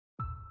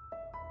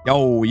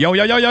Yo, yo,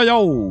 yo, yo, yo,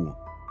 yo!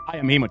 I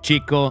am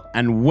Chico,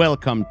 and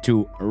welcome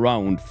to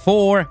round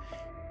 4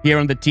 here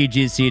on the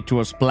TGC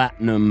Tours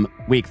Platinum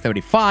Week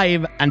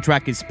 35, and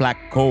track is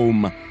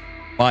Blackcomb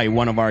by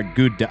one of our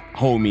good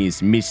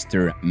homies,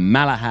 Mr.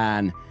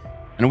 Mmallahan.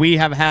 And we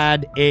have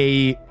had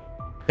the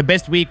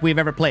best week we've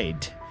ever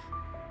played.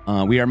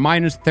 We are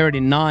minus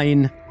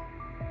 39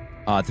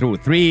 through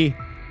 3.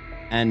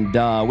 And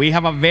we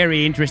have a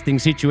very interesting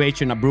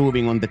situation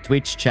brewing on the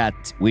Twitch chat,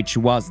 which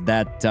was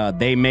that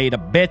they made a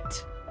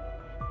bet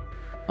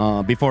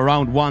before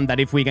round 1 that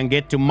if we can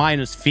get to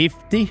minus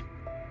 50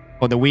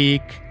 for the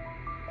week,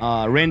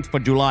 rent for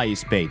July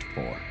is paid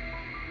for.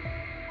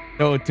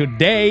 So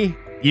today,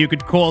 you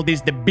could call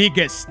this the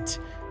biggest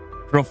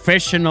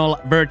professional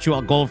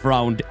virtual golf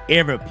round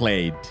ever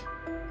played.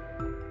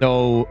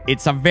 So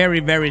it's a very,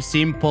 very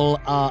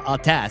simple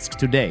task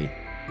today.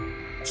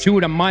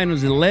 Shoot a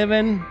minus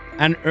 11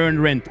 and earn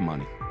rent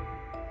money.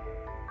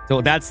 So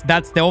that's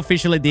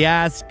officially the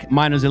ask,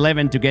 minus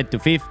 11 to get to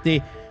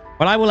 50.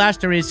 But I will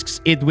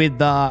asterisk it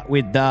with a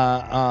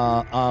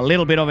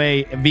little bit of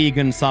a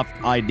vegan soft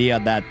idea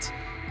that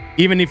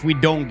even if we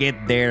don't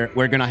get there,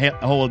 we're gonna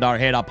hold our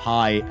head up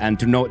high, and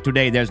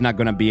today there's not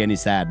gonna be any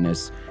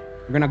sadness.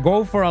 We're gonna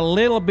go for a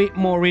little bit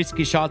more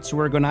risky shots.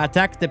 We're gonna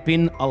attack the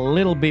pin a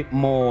little bit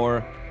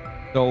more.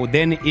 So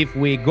then if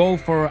we go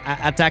for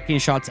attacking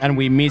shots and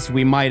we miss,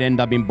 we might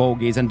end up in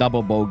bogeys and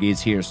double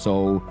bogeys here.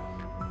 So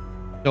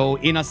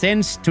in a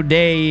sense,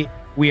 today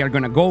we are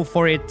going to go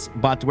for it,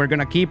 but we're going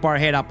to keep our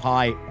head up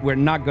high. We're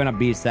not going to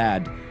be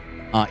sad,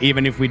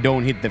 even if we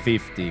don't hit the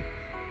 50.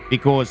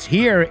 Because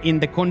here in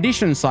the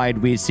condition side,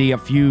 we see a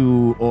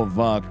few of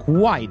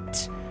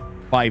quite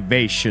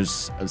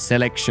vivacious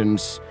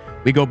selections.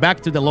 We go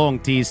back to the long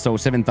tees, so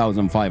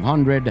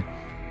 7,500.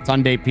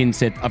 Sunday pin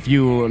set, a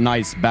few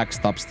nice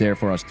backstops there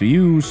for us to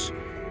use.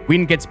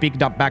 Wind gets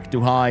picked up back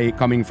to high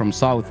coming from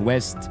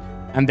southwest,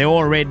 and the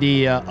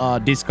already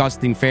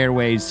disgusting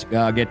fairways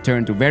get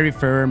turned to very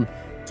firm.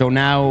 So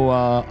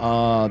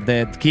now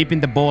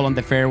keeping the ball on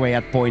the fairway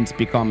at points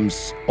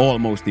becomes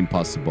almost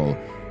impossible.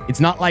 It's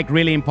not like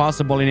really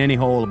impossible in any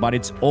hole, but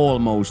it's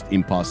almost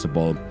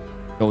impossible.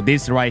 So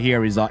this right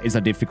here is a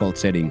difficult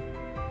setting.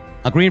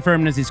 A green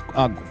firmness is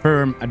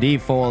firm, a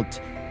default,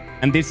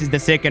 and this is the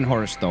second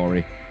horror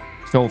story.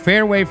 So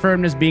fairway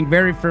firmness being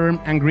very firm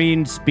and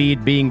green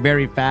speed being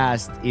very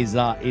fast is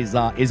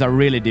a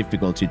really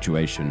difficult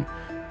situation.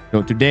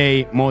 So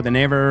today, more than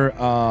ever,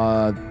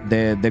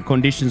 the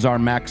conditions are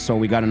max, so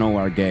we gotta know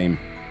our game.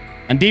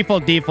 And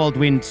default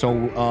wind, so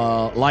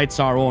lights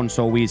are on,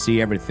 so we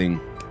see everything.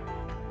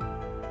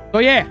 So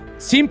yeah,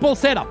 simple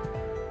setup.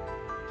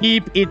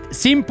 Keep it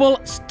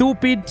simple,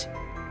 stupid,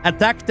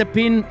 attack the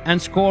pin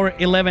and score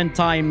 11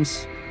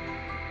 times.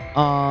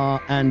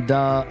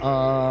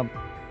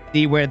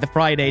 See where the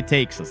Friday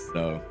takes us,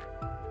 though.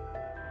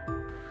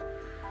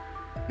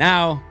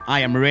 Now,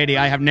 I am ready.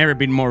 I have never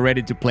been more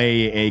ready to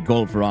play a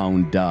golf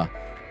round.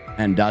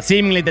 And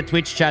seemingly the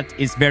Twitch chat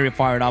is very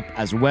fired up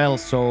as well.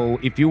 So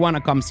if you want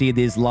to come see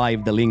this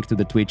live, the link to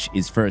the Twitch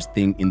is first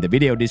thing in the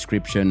video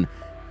description.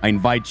 I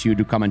invite you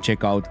to come and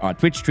check out our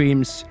Twitch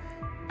streams.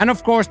 And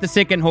of course, the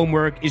second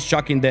homework is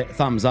chucking the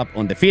thumbs up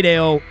on the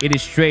video. It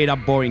is straight up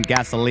pouring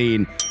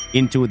gasoline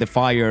into the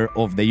fire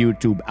of the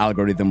YouTube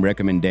algorithm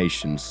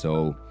recommendations.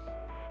 So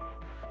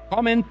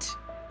comment,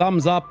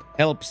 thumbs up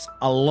helps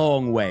a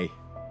long way.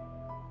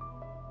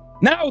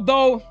 Now,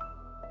 though,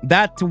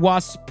 that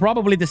was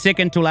probably the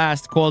second to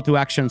last call to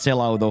action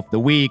sellout of the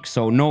week,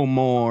 so no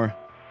more.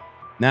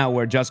 Now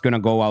we're just gonna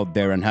go out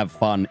there and have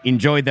fun,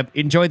 enjoy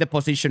the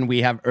position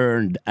we have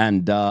earned,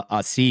 and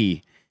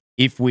see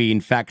if we in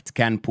fact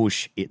can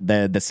push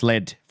the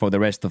sled for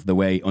the rest of the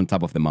way on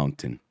top of the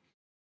mountain.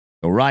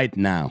 So right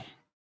now,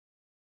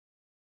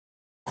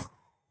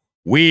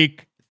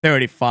 week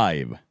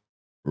 35.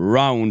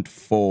 Round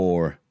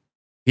 4,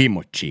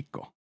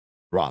 Chico.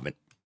 Robin.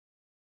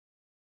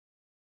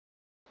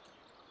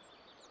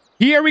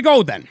 Here we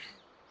go then.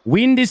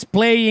 Wind is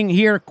playing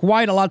here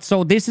quite a lot,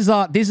 so this is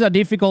a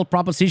difficult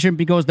proposition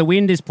because the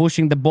wind is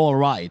pushing the ball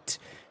right.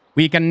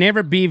 We can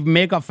never be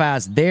mega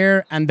fast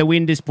there, and the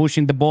wind is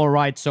pushing the ball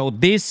right. So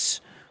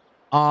this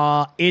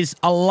is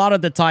a lot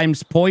of the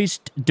times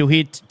poised to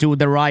hit to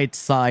the right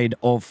side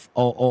of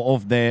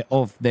the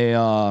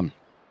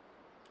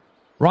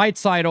right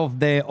side of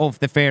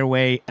the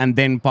fairway and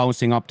then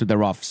bouncing up to the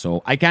rough.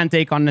 So I can't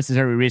take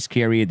unnecessary risk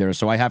here either,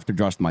 so I have to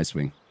trust my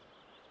swing.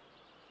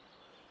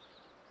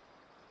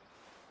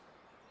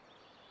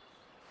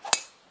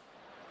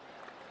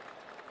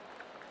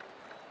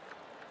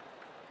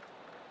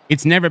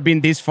 It's never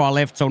been this far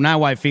left, so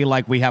now I feel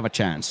like we have a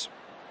chance.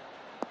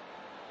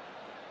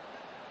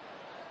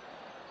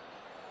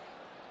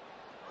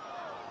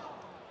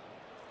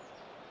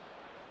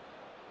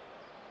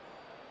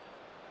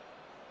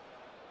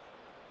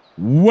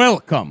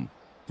 Welcome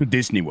to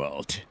Disney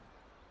World.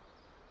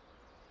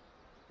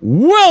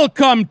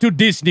 Welcome to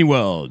Disney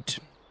World.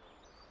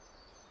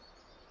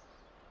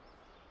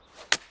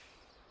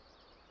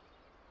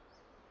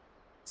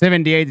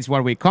 $78 is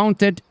what we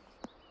counted.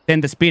 Then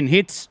the spin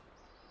hits.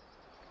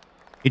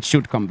 It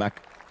should come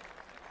back.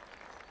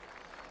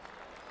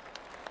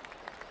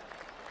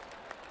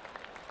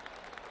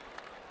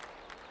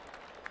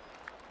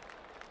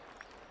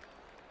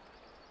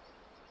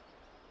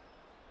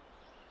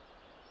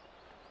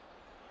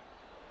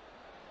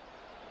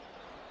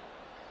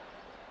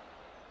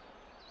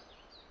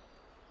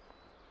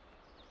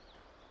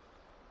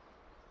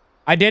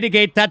 I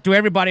dedicate that to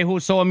everybody who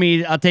saw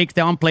me take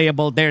the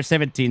unplayable there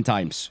 17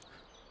 times.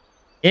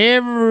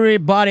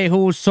 Everybody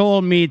who saw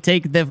me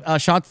take the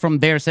shot from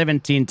there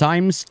 17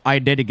 times, I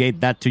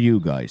dedicate that to you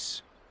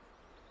guys.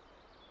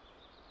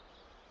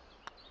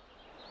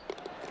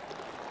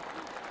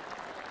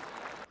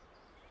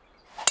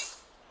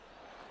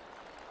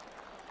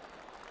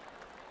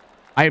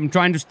 I am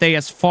trying to stay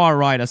as far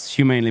right as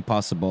humanly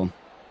possible.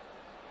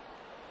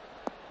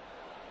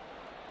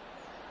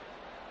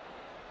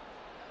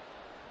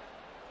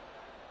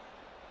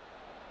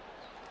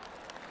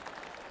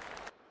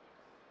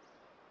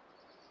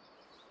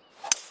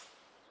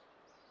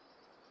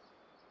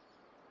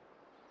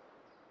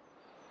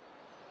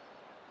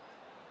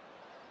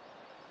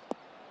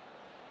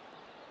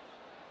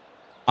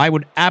 I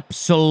would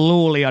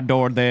absolutely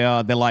adore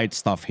the light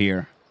stuff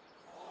here.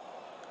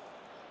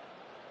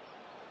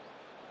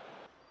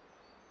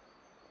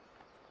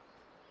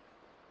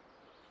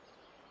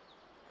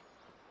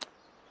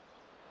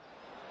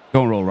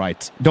 Don't roll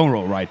right. Don't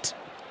roll right.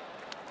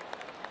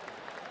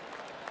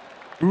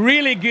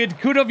 Really good.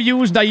 Could have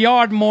used a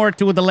yard more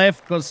to the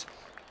left because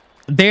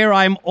there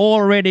I'm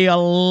already a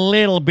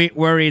little bit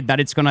worried that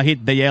it's going to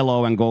hit the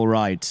yellow and go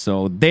right.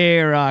 So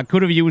there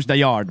could have used a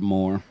yard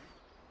more.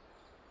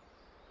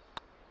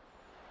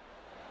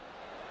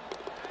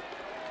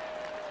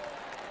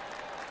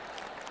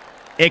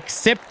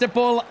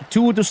 Acceptable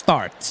 2 to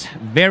start.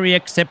 Very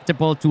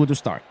acceptable 2 to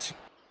start.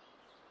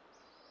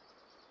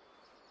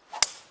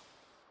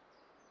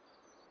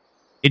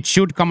 It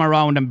should come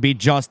around and be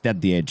just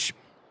at the edge.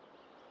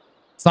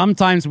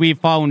 Sometimes we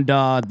found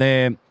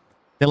the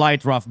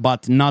light rough,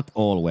 but not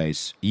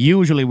always.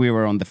 Usually we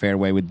were on the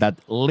fairway with that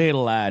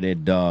little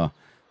added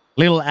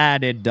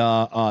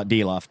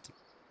D-loft.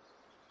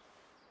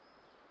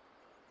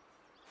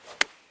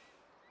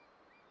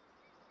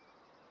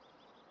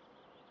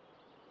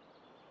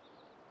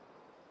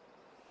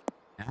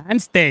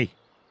 And stay.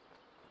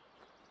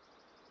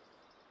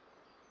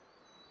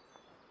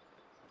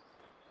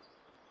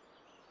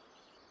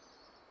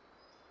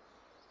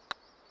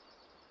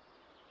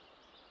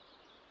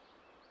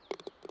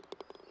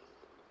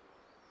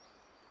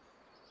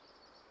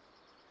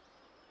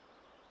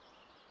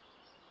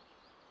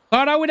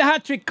 Start out with a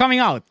hat trick coming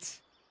out.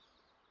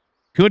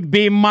 Could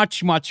be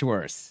much, much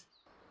worse.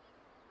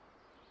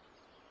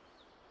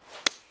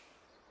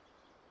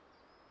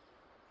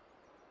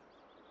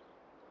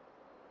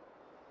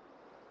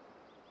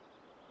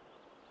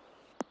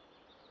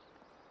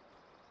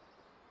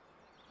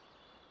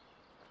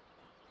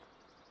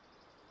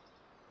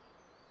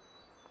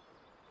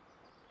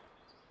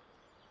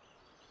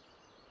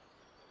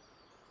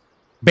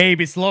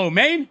 Baby slow,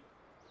 man.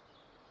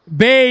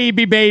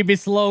 Baby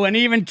slow, and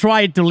even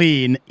tried to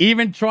lean.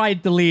 Even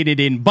tried to lead it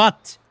in.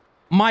 But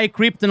my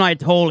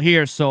kryptonite hole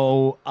here,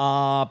 so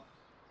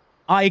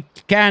I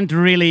can't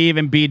really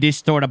even be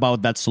distorted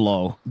about that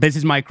slow. This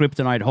is my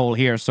kryptonite hole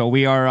here, so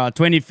we are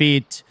 20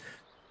 feet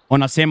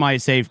on a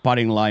semi-safe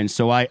putting line,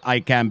 so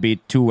I can't be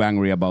too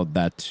angry about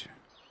that.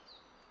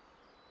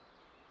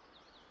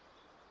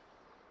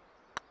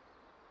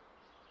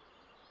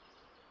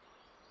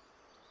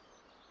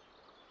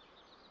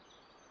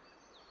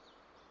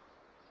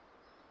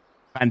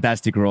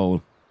 Fantastic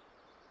roll.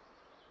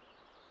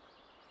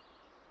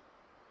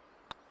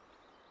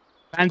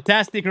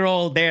 Fantastic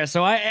roll there.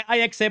 So I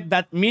accept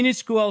that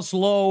minuscule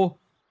slow,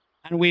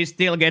 and we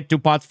still get to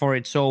putt for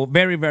it. So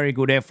very, very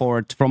good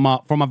effort from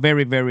a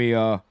very, very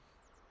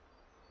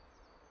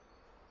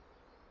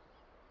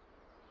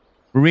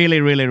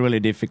really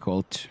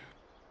difficult.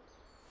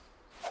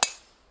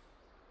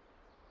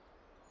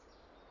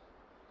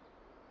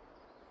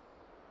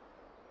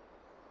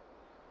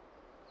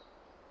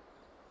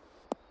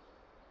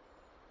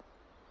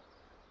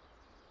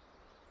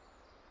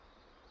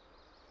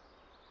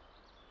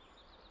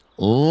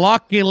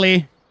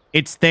 Luckily,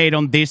 it stayed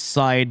on this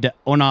side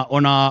on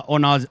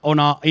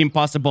a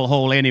impossible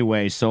hole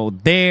anyway. So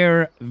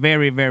there,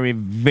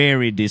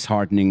 very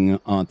disheartening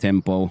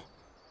tempo.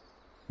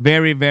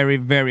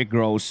 Very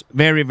gross.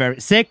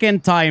 Very.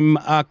 Second time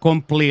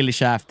completely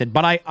shafted.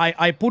 But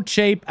I put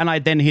shape and I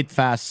then hit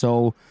fast.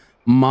 So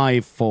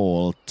my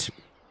fault.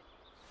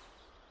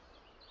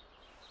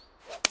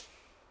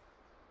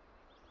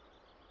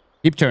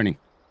 Keep turning.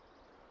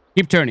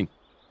 Keep turning.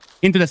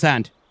 Into the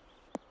sand.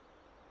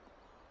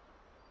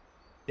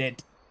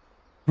 Dead.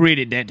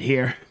 Pretty dead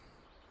here.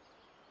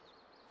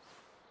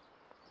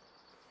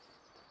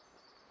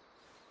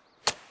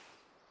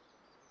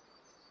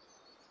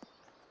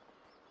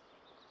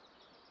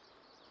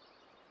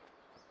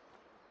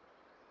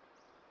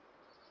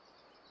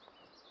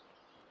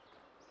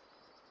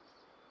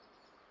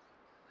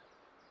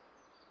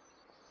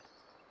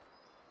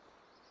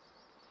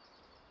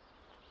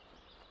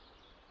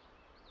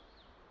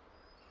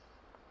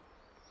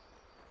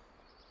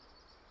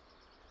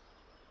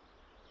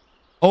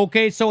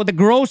 Okay, so the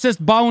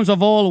grossest bounce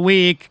of all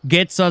week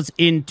gets us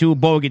into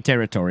bogey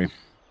territory.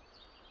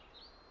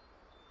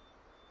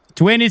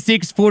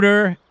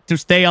 26-footer to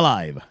stay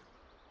alive.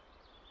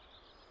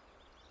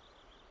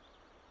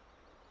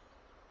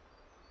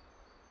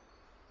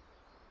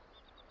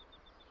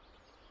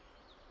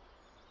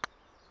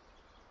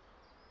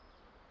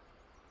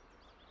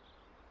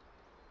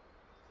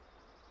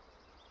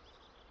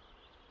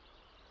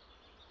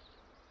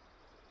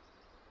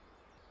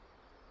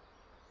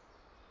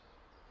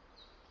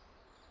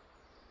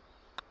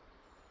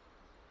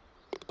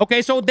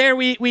 Okay, so there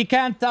we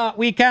can't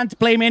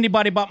blame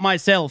anybody but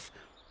myself.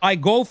 I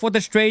go for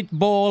the straight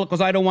ball because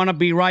I don't want to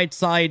be right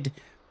side.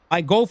 I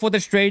go for the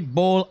straight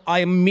ball. I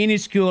am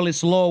minusculely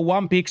slow,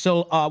 one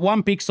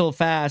pixel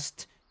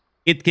fast.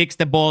 It kicks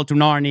the ball to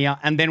Narnia,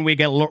 and then we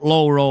get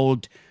low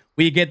rolled.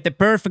 We get the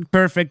perfect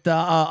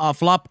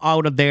flop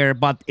out of there,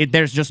 but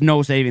there's just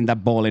no saving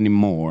that ball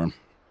anymore.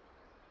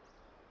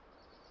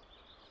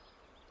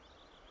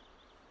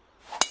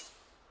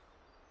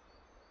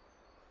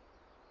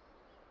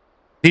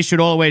 This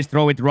should always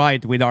throw it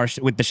right with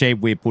the shape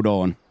we put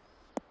on.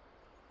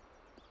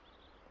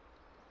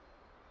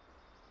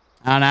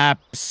 An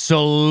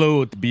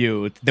absolute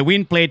beaut. The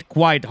wind played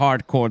quite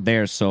hardcore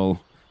there, so...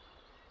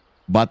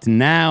 But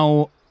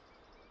now,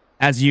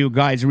 as you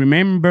guys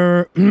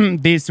remember,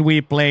 this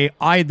we play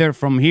either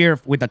from here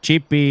with a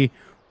chippy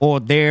or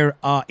there.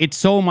 It's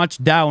so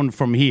much down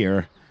from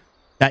here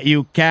that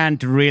you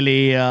can't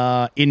really,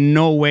 in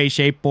no way,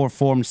 shape, or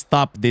form,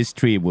 stop this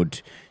tree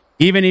wood.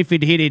 Even if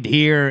it hit it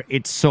here,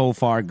 it's so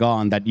far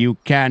gone that you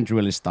can't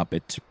really stop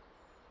it.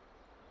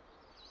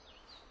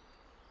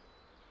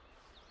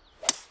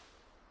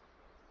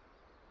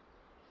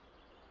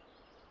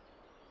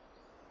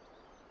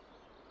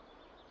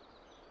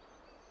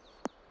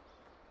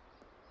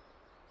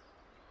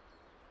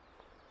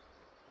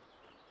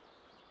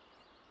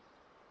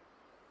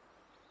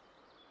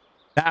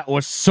 That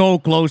was so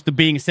close to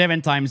being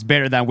 7 times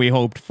better than we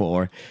hoped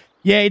for.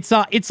 Yeah, it's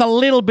a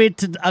little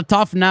bit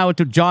tough now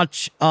to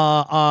judge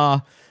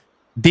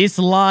this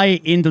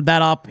lie into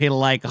that uphill.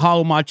 Like,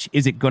 how much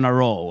is it gonna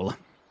roll?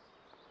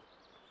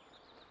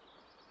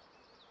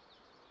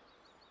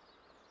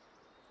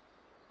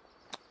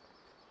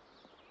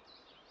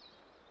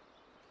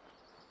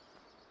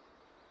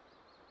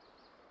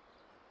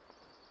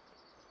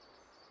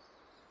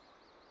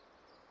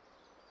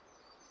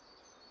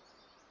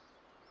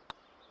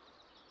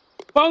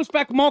 Bounce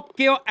back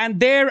Mokkio, and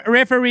their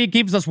referee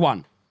gives us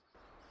one.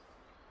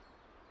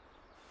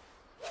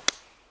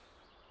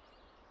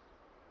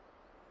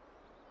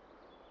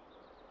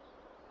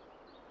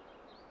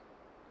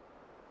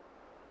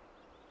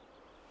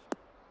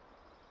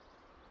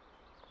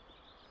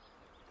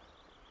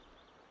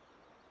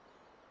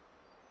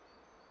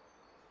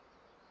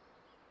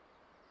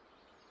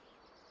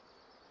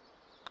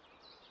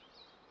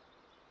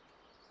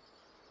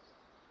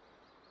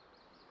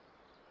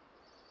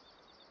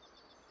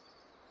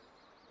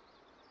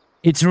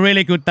 It's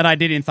really good that I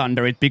didn't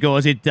thunder it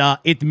because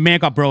it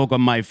mega broke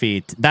on my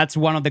feet. That's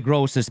one of the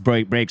grossest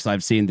breaks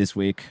I've seen this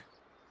week.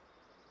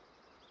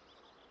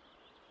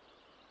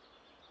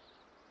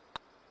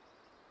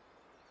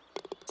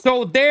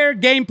 So their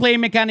gameplay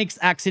mechanics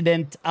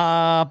accident.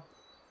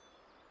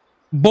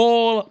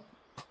 Ball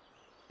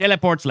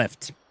teleports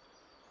left.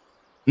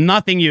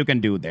 Nothing you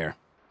can do there.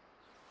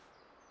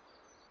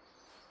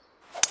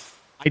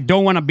 I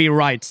don't want to be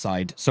right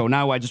side. So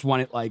now I just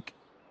want it like...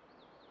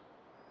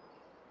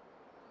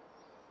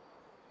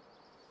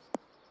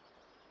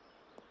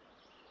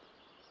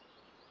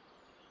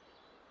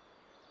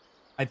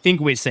 I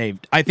think we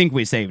saved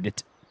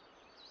it.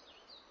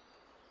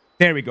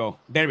 There we go.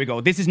 There we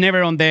go. This is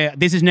never on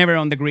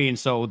the green,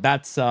 so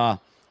that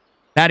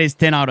is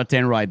 10 out of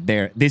 10 right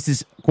there. This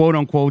is quote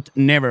unquote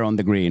never on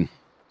the green.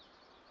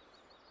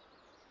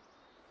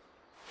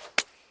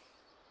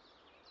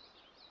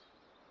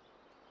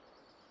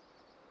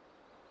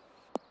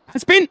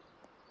 Spin.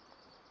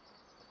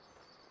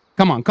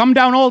 Come on, come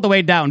down all the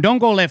way down. Don't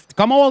go left.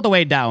 Come all the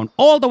way down.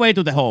 All the way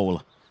to the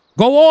hole.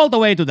 Go all the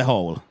way to the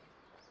hole.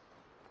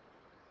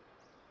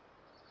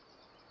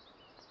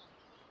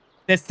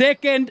 The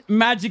second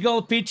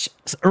magical pitch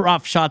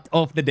rough shot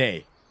of the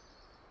day.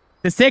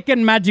 The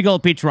second magical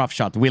pitch rough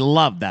shot. We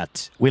love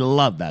that. We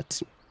love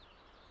that.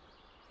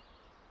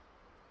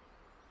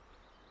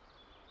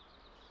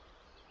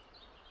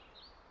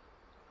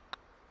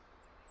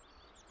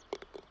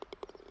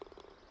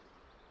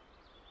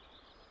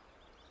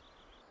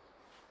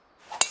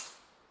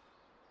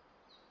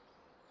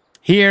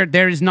 Here,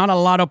 there is not a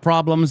lot of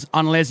problems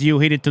unless you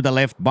hit it to the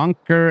left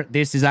bunker.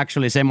 This is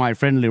actually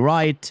semi-friendly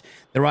right.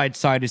 The right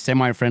side is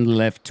semi-friendly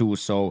left too.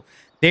 So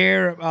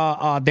there,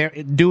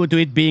 due to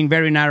it being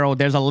very narrow,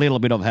 there's a little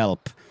bit of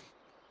help.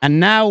 And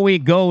now we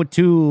go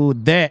to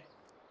the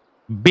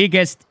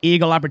biggest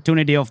eagle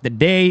opportunity of the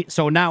day.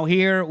 So now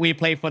here we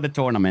play for the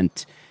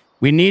tournament.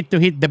 We need to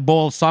hit the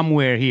ball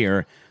somewhere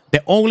here.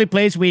 The only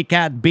place we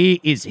can't be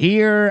is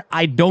here.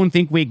 I don't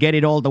think we get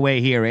it all the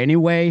way here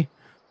anyway.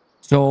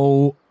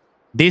 So...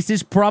 This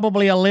is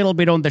probably a little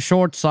bit on the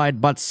short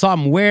side, but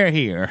somewhere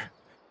here.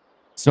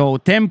 So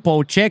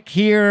tempo check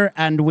here,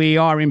 and we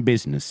are in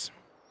business.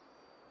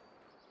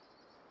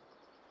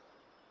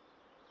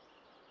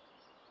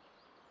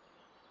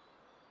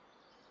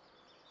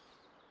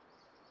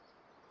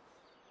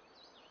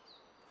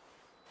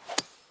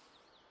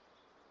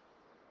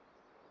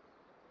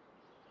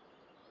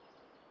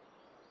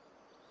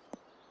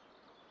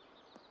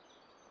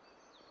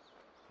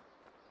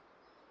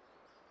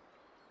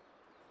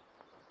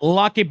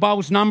 Lucky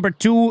Bows number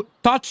 2.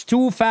 Touch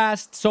too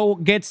fast, so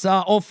gets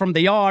off from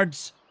the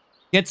yards.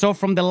 Gets off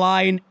from the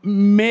line.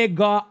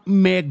 Mega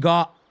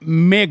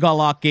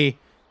lucky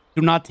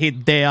to not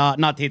hit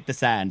the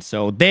sand.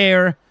 So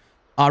there,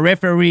 our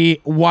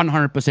referee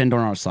 100% on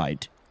our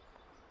side.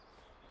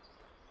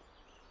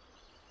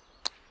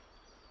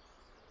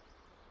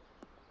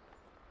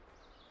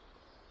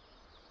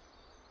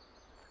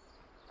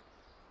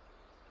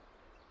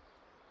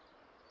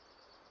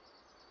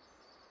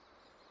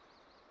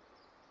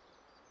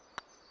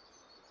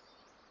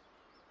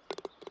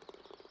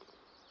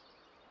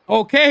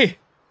 Okay.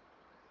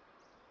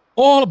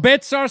 All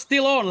bets are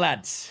still on,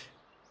 lads.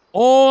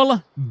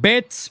 All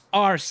bets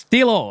are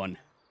still on.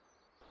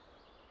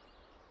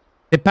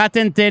 The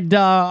patented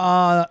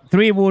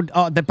three-wood,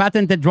 the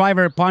patented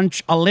driver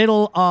punch, a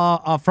little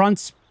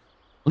front,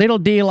 little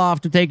deal off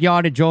to take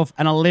yardage off,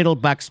 and a little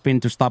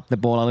backspin to stop the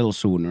ball a little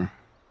sooner.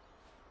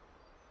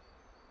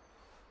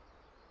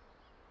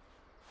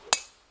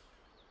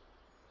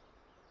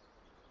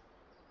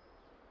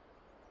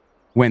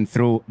 Went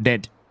through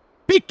dead.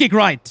 Big kick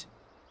right.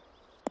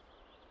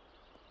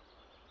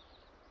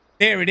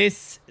 There it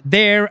is.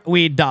 There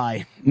we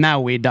die.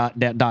 Now we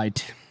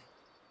died.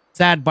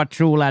 Sad but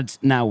true, lads.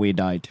 Now we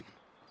died.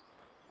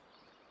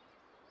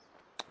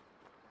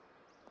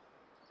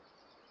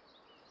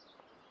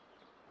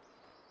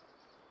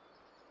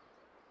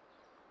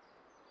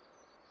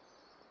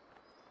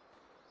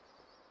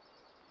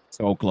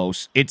 So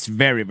close. It's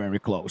very, very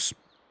close.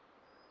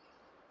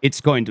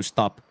 It's going to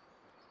stop.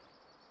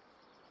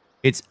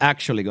 It's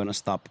actually gonna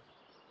stop.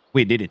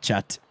 We did it,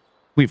 chat.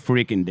 We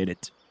freaking did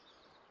it.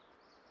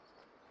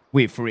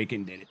 We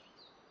freaking did it.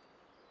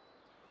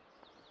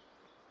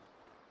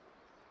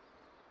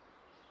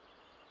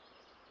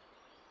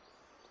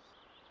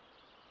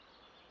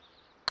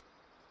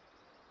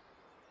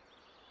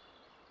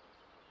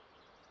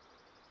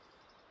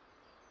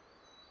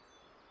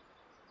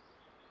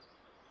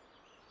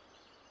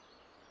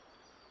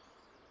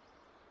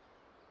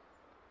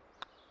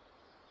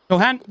 So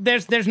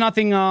there's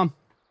nothing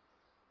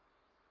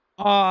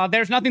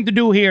there's nothing to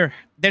do here.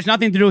 There's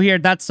nothing to do here.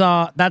 That's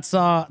a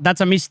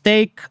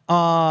mistake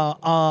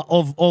of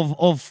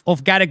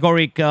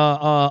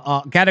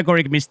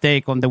categoric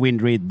mistake on the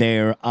wind read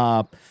there.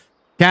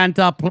 Can't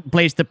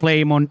place the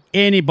blame on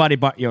anybody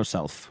but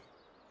yourself.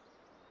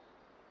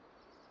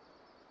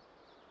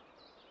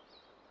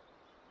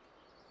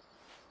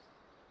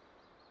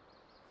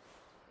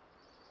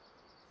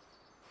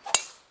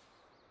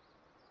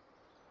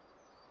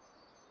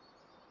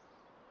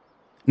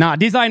 Nah,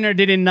 designer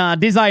didn't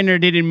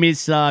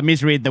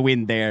misread the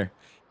wind there.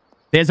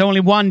 There's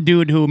only one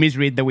dude who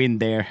misread the wind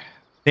there.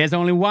 There's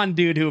only one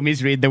dude who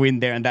misread the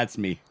wind there, and that's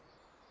me.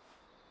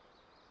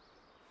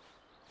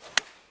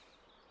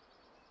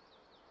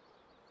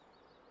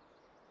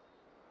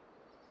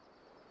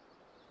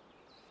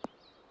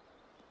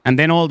 And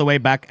then all the way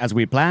back as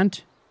we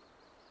planned.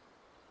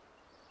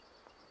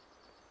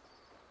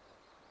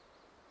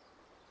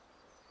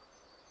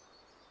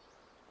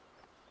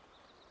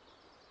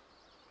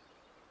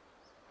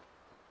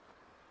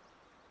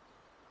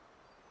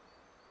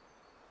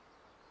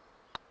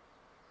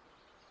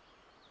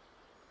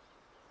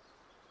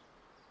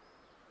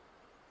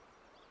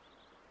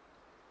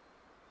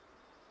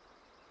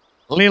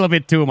 Little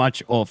bit too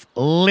much off.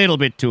 Little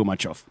bit too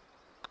much off.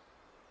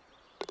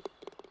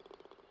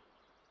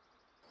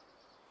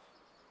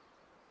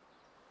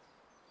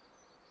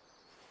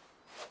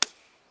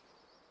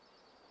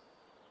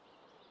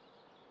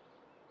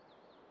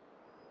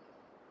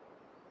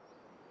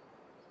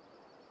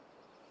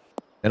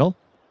 Middle.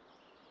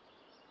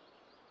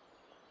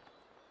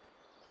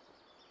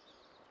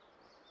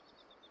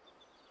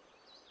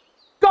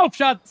 Golf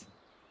shot.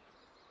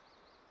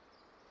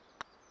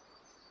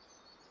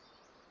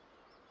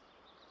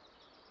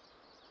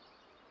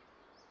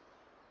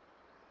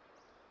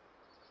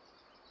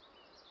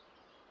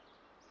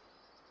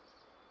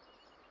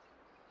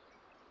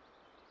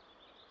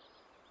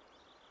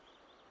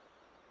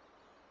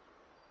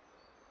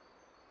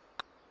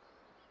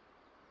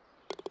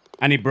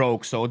 And he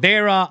broke. So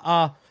there,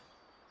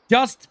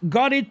 just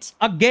got it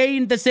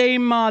again. The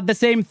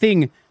same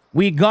thing.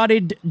 We got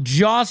it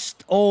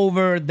just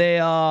over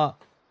the.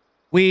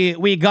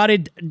 We got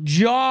it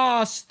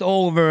just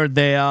over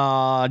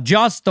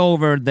the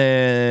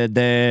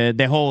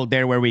the hole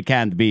there where we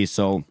can't be.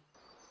 So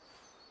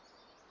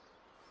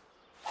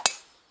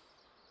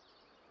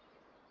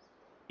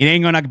it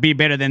ain't gonna be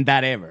better than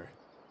that ever.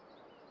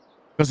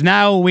 Because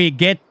now we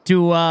get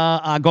to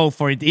go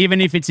for it,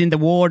 even if it's in the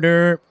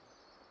water.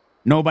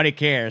 Nobody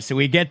cares.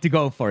 We get to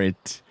go for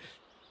it.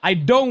 I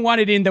don't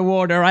want it in the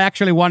water. I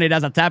actually want it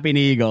as a tapping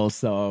eagle,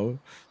 so...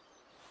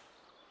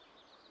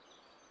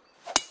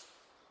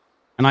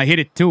 And I hit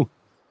it too.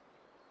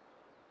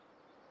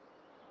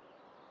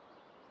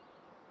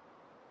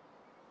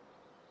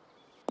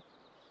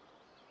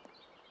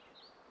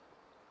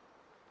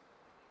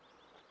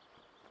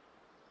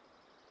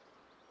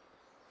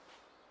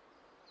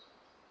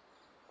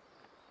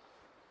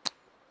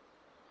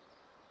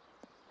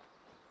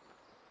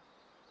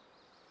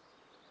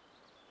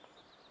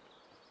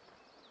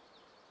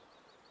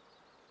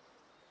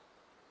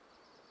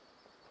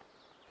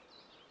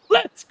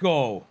 Let's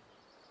go.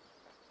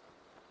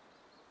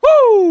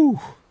 Woo!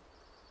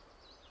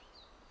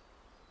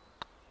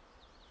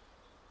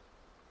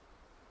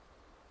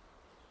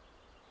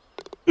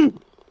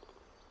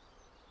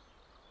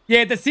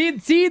 Yeah,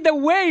 see the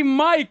way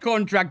my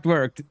contract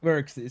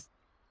works is.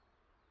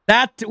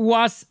 That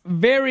was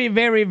very,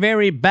 very,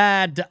 very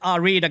bad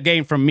read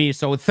again from me.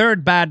 So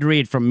third bad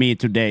read from me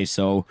today.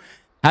 So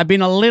I've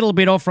been a little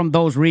bit off from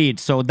those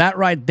reads. So that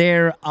right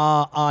there,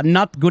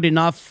 not good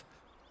enough.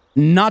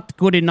 Not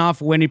good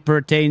enough when it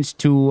pertains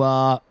to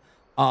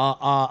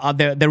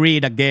the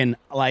read again.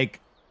 Like,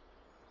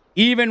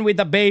 even with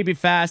the baby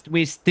fast,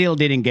 we still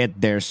didn't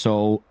get there.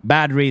 So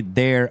bad read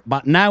there.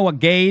 But now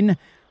again,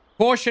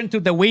 caution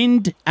to the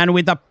wind, and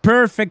with a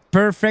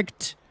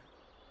perfect,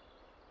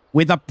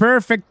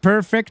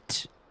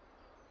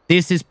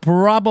 this is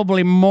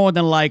probably more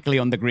than likely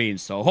on the green.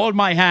 So hold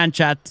my hand,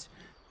 chat.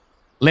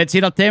 Let's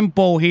hit a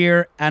tempo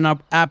here and an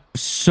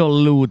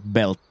absolute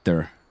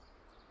belter.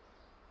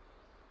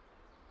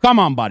 Come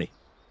on, buddy.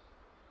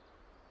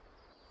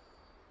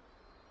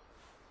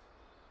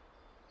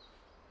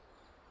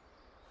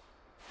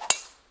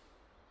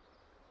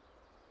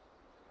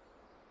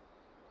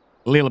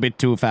 A little bit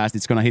too fast.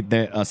 It's going to hit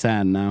the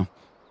sand now.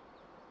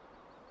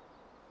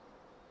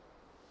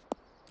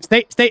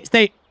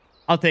 Stay.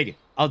 I'll take it.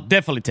 I'll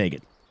definitely take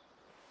it.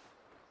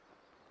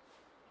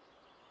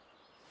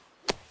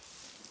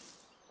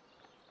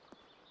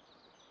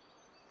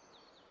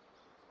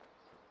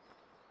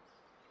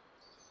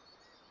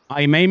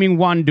 I'm aiming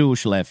one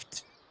douche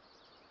left.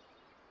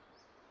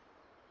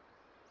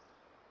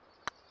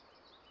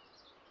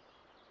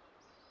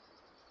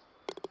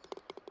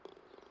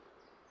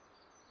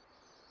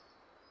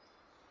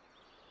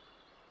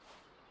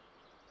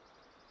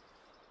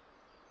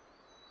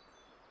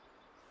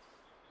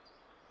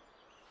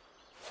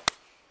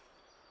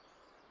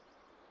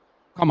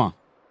 Come on.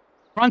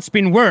 Front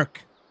spin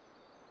work.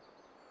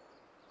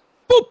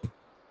 Boop!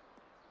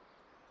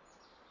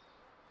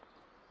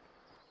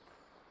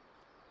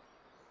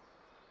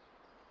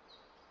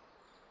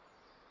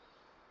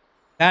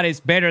 That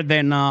is better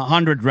than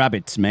 100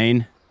 rabbits,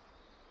 man.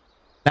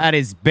 That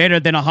is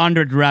better than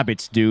 100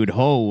 rabbits, dude.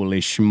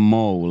 Holy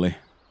schmoly.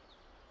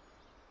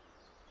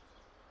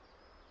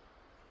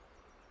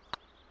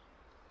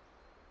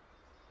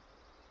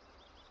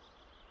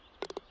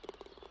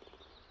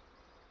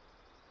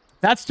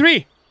 That's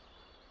 3.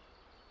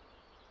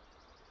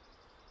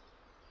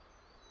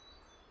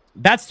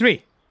 That's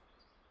 3.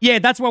 Yeah,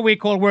 that's what we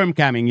call worm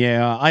camming.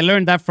 Yeah, I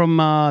learned that from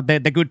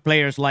the good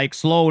players like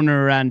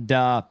Sloaner and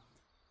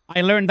I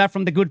learned that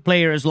from the good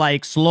players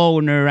like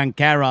Sloaner and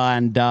Kara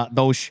and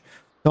those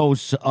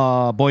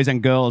boys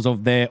and girls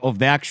of the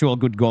actual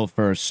good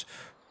golfers.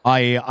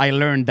 I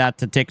learned that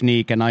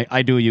technique and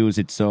I do use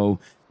it. So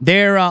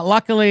there,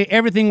 luckily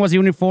everything was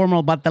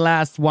uniformal, but the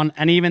last one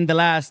and even the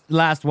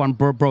last one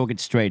broke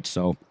it straight.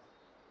 So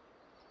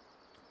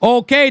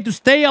okay, to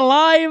stay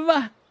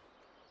alive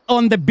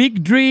on the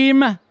big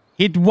dream,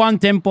 hit one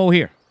tempo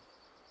here.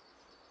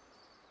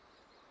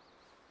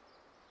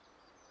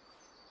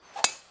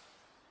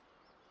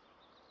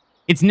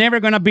 It's never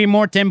gonna be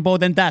more tempo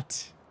than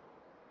that.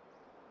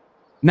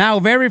 Now,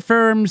 very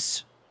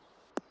firms.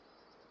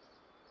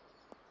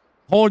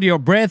 Hold your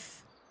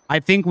breath. I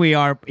think we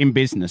are in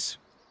business.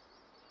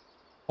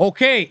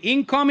 Okay,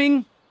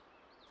 incoming.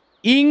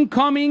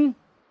 Incoming.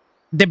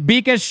 The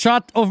biggest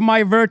shot of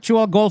my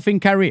virtual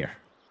golfing career.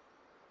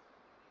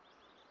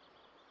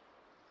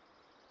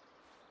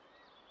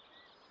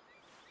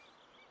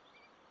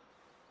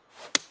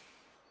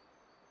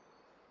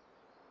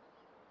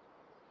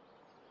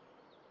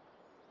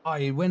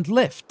 I went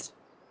left.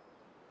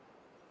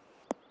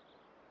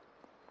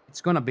 It's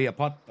gonna be a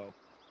putt, though.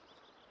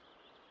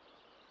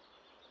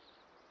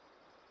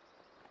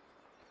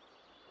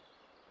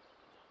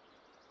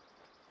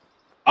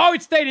 Oh,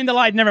 it stayed in the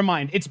light. Never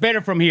mind. It's better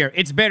from here.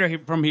 It's better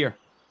from here.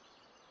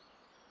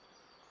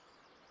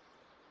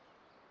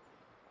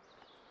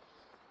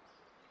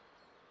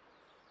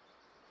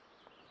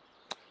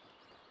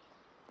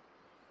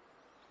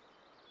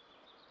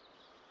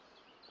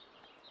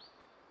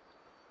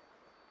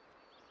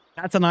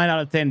 That's a 9 out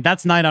of 10.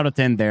 That's 9 out of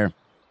 10 there.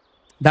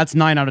 That's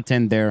 9 out of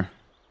 10 there.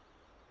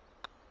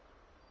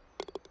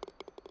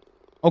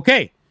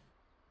 Okay.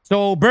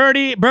 So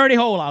birdie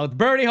hole out,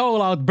 birdie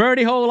hole out,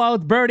 birdie hole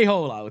out, birdie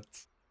hole out.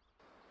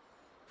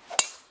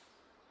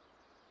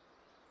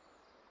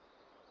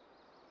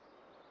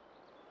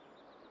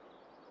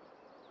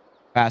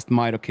 Fast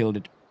might have killed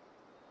it.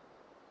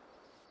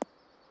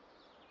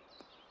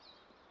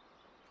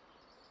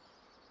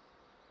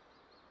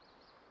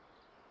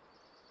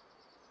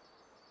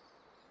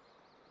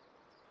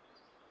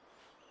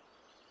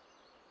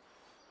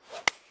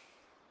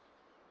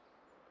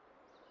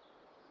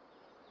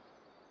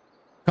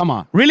 Come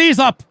on. Release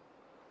up.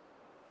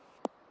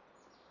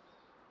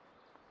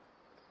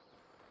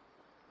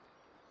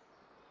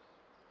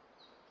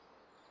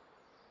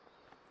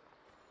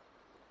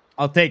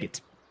 I'll take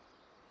it.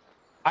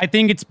 I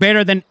think it's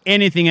better than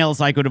anything else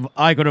I could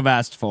have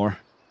asked for.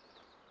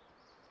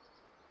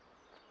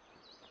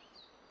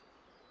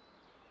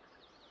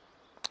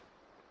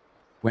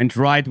 Went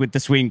right with the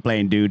swing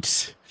plane,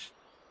 dudes.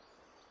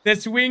 The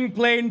swing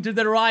plane to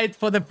the right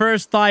for the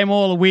first time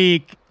all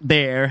week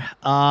there.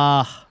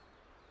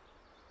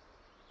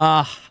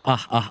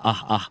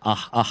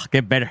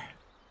 Get better.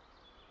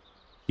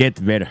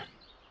 Get better.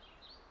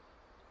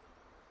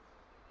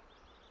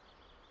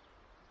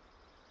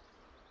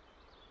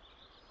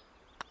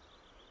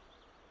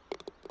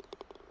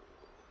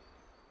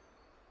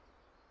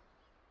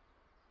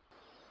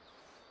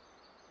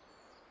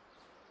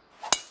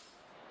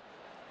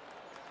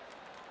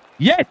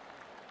 Yes!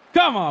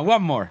 Come on,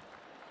 one more.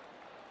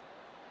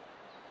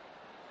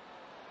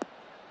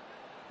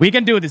 We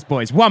can do this,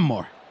 boys. One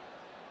more.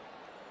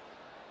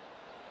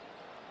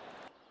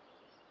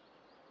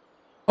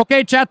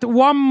 Okay, chat,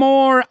 one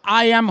more.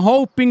 I am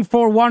hoping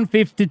for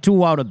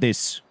 152 out of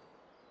this.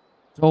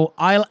 So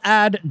I'll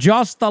add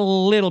just a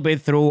little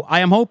bit through. I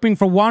am hoping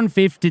for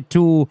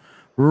 152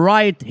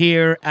 right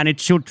here, and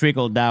it should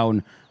trickle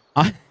down.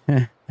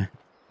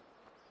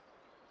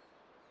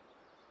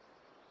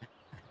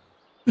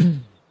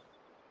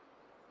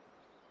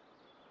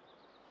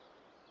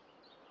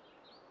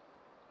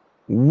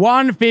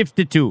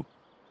 152.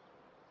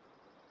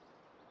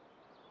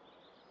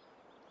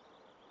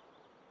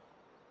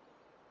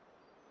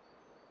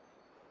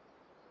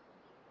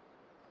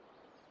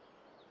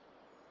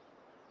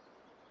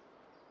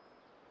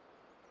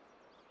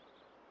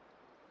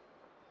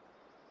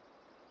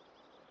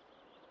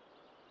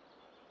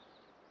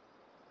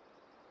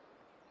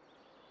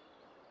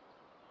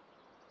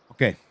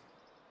 Okay.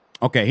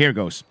 Okay, here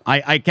goes.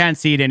 I can't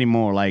see it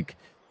anymore. Like,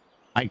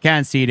 I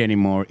can't see it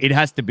anymore. It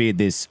has to be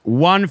this.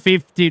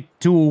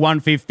 152,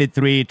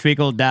 153,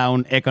 trickle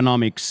down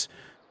economics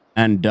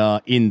and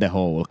in the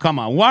hole. Come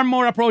on. One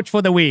more approach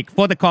for the week,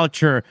 for the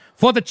culture,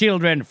 for the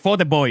children, for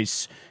the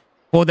boys,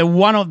 for the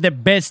one of the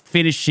best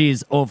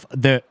finishes of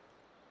the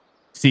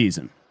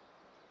season.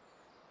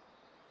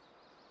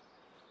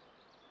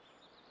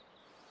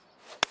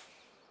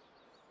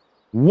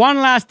 One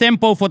last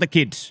tempo for the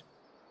kids.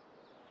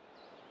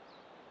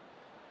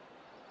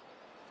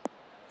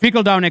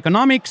 Trickle down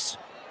economics.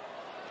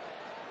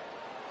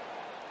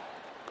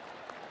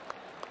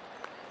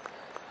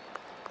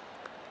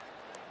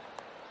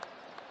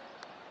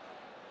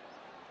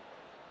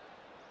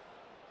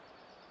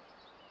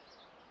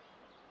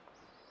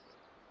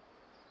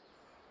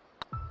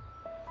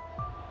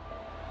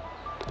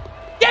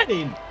 Get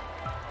in!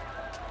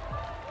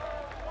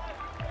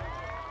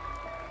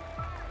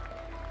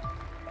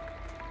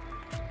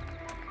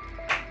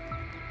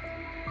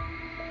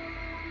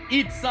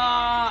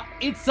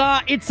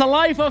 It's a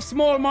life of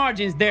small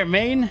margins there,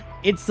 man.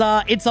 It's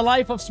a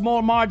life of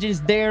small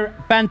margins there.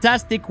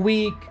 Fantastic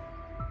week.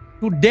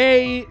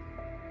 Today,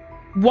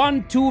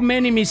 one too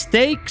many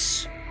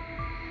mistakes.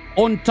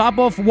 On top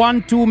of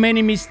one too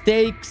many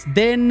mistakes,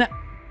 then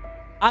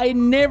I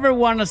never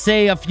want to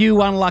say a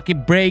few unlucky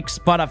breaks,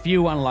 but a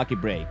few unlucky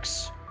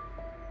breaks.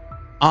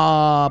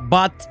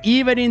 But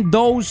even in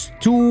those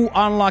two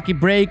unlucky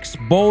breaks,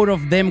 both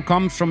of them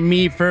comes from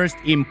me first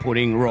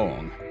inputting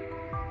wrong.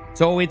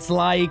 So it's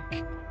like,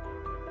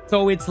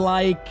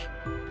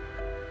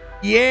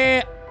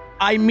 yeah,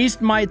 I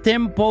missed my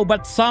tempo,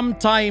 but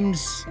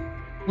sometimes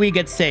we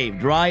get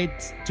saved,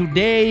 right?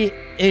 Today,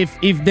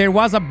 if there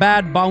was a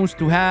bad bounce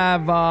to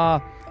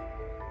have,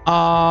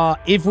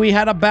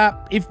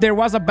 if there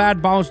was a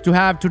bad bounce to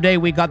have today,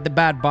 we got the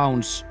bad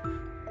bounce.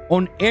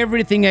 On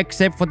everything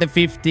except for the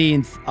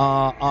 15th,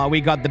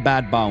 we got the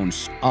bad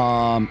bounce.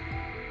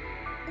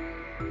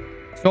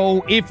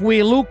 So if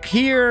we look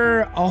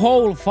here, a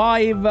hole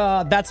 5,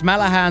 that's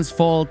Mmallahan's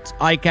fault.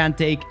 I can't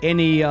take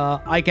any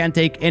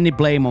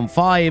blame on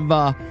 5.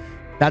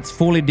 That's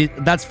fully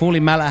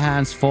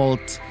Mmallahan's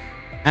fault.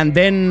 And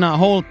then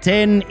hole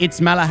 10, it's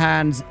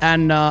Mmallahan's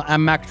and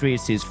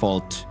McTree's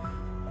fault.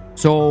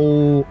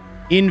 So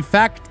in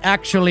fact,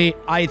 actually,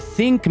 I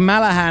think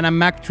Mmallahan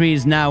and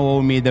McTree's now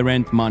owe me the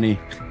rent money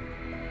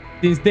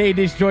since they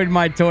destroyed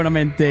my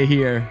tournament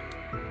here.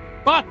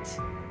 But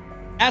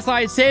as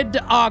I said,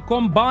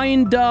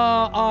 combined,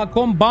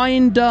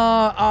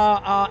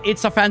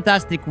 it's a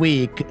fantastic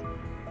week.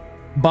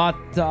 But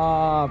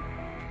the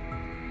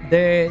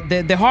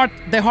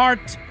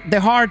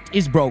heart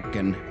is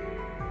broken.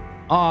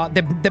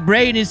 The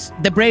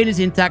brain is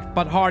intact,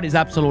 but heart is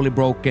absolutely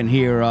broken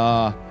here.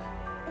 I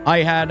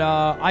had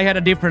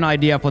a different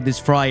idea for this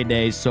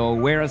Friday. So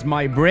whereas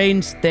my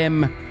brain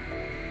stem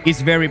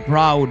is very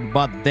proud,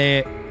 but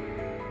the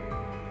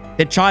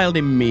child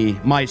in me,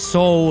 my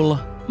soul,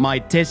 my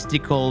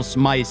testicles,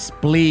 my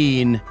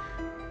spleen,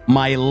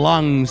 my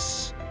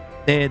lungs,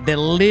 the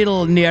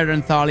little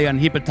Neanderthalian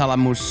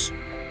hypothalamus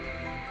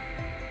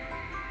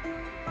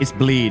is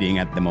bleeding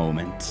at the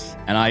moment,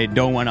 and I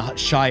don't want to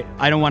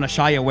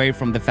shy away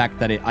from the fact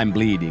that I'm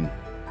bleeding.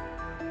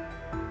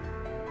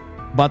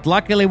 But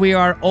luckily we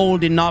are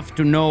old enough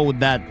to know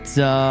that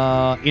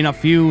in a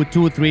few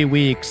 2-3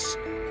 weeks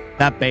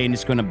that pain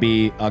is gonna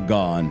be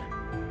gone.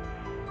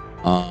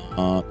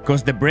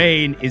 Because the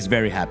brain is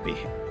very happy.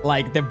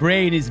 Like, the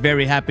brain is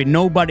very happy.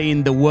 Nobody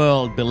in the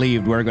world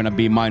believed we're gonna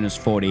be minus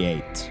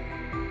 48.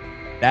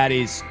 That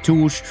is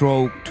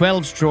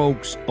 12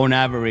 strokes on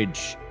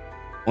average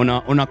on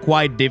a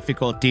quite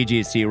difficult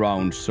TGC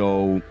round.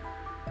 So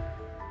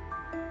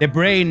the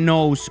brain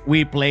knows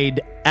we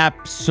played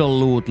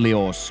absolutely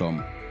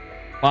awesome.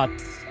 But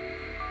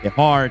the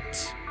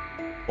heart,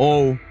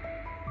 oh,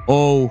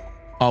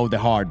 how the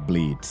heart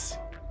bleeds.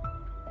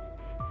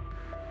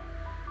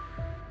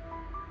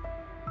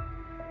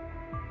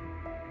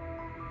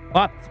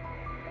 But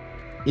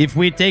if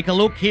we take a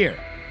look here,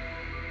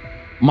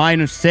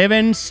 minus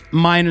 7s,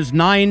 minus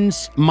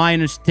 9s,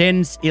 minus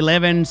 10s,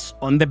 11s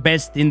on the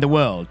best in the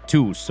world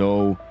too.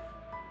 So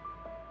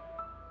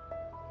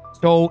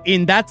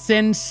in that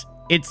sense,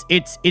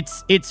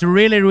 it's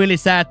really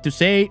sad to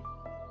say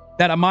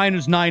that a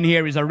minus 9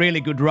 here is a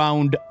really good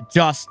round,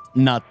 just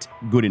not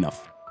good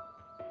enough.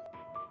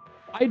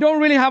 I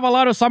don't really have a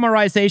lot of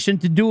summarization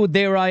to do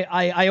there.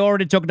 I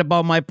already talked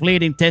about my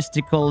bleeding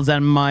testicles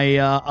and my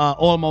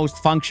almost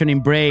functioning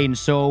brain,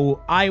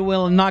 so I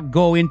will not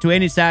go into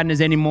any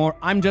sadness anymore.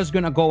 I'm just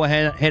gonna go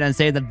ahead and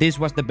say that this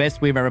was the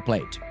best we've ever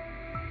played.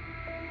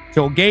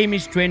 So game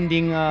is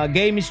trending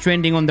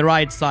on the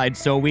right side.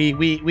 So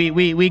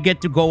we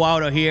get to go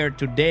out of here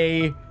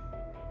today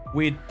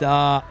with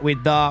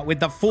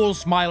a full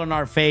smile on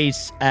our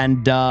face,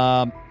 and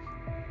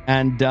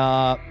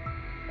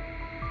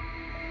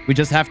we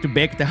just have to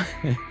beg the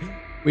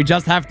we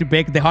just have to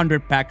beg the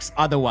 100 packs.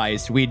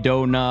 Otherwise, we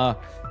don't earn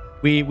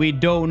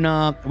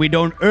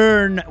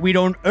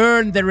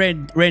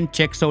the rent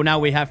check. So now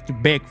we have to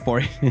beg for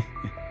it.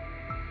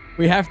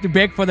 We have to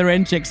beg for the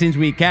rent check since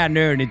we can't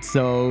earn it.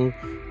 So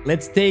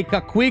let's take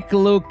a quick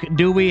look.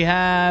 Do we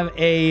have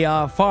a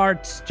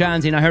farts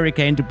chance in a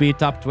hurricane to be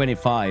top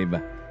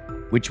 25,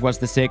 which was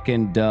the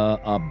second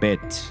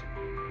bet?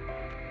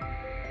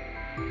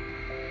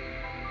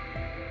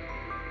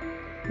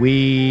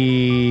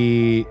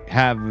 We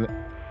have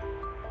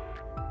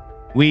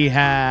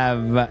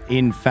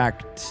in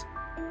fact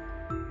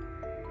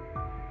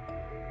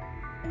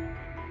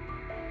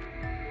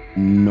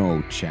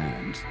no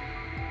chance.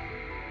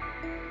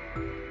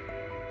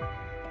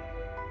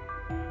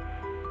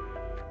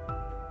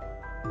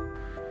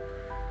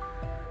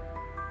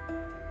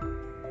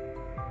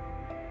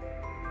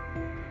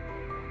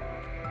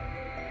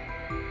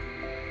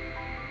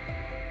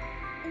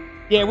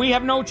 Yeah, we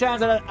have no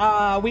chance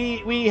at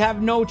we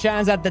have no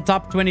chance at the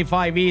top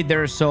 25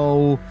 either.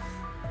 So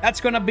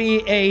that's gonna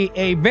be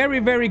a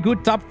very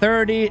good top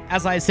 30,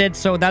 as I said.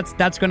 So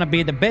that's gonna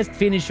be the best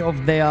finish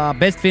of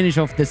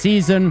the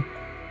season.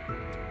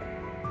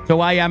 So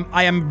I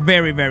am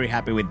very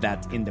happy with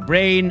that in the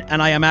brain,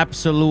 and I am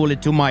absolutely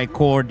to my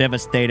core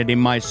devastated in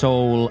my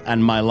soul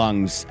and my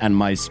lungs and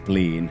my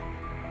spleen.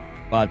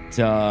 But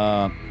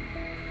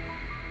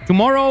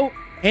tomorrow,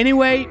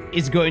 anyway,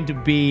 it's going to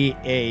be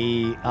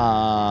a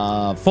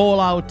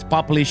Fallout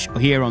publish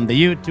here on the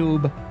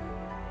YouTube.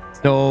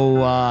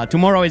 So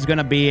tomorrow is going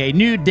to be a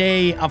new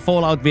day. A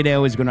Fallout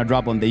video is going to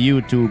drop on the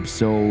YouTube.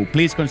 So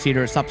please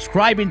consider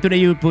subscribing to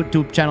the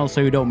YouTube channel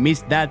so you don't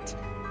miss that.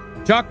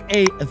 Chuck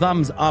a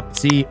thumbs up,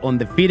 see on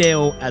the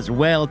video as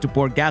well to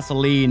pour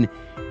gasoline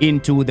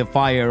into the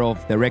fire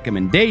of the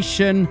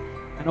recommendation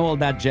and all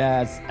that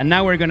jazz. And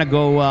now we're gonna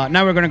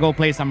go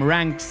play some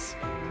ranks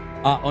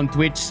on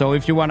Twitch. So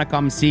if you want to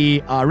come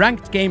see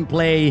ranked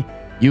gameplay,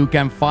 you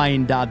can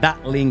find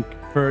that link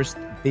first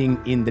thing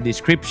in the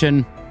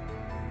description.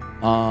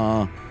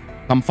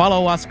 Come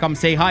follow us, come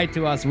say hi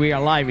to us. We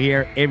are live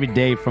here every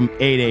day from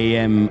 8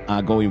 a.m.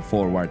 Going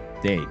forward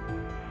day.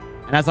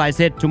 And as I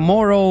said,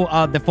 tomorrow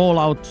the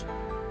Fallout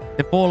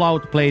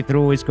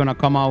playthrough is gonna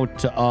come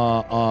out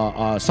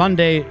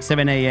Sunday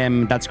 7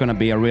 a.m. That's gonna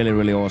be a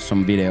really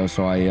awesome video.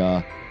 So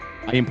I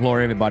implore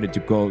everybody to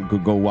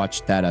go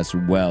watch that as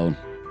well.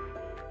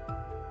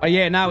 But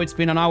yeah, now it's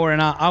been an hour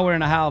and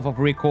a half of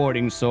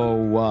recording,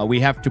 so we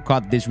have to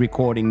cut this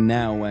recording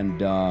now,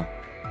 and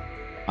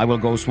I will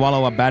go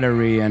swallow a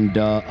battery and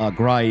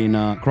cry in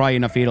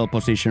a fetal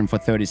position for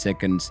 30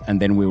 seconds, and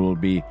then we will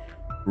be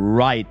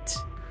right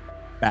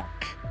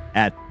back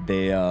at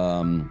the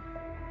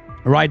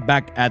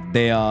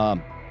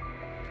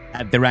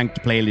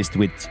ranked playlist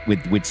with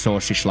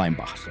Soshi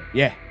Schleimbach. So,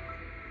 yeah.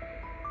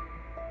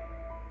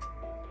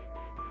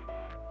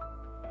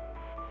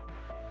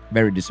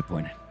 Very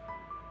disappointed.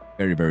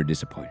 Very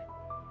disappointed.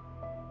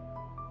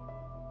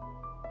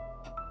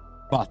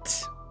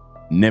 But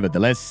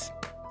nevertheless,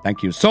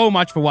 thank you so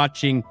much for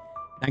watching.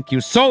 Thank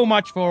you so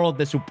much for all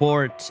the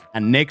support.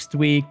 And next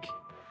week,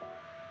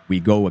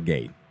 we go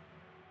again.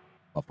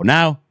 But for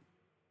now,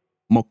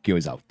 Mokkio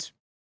is out.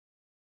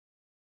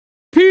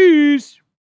 Peace!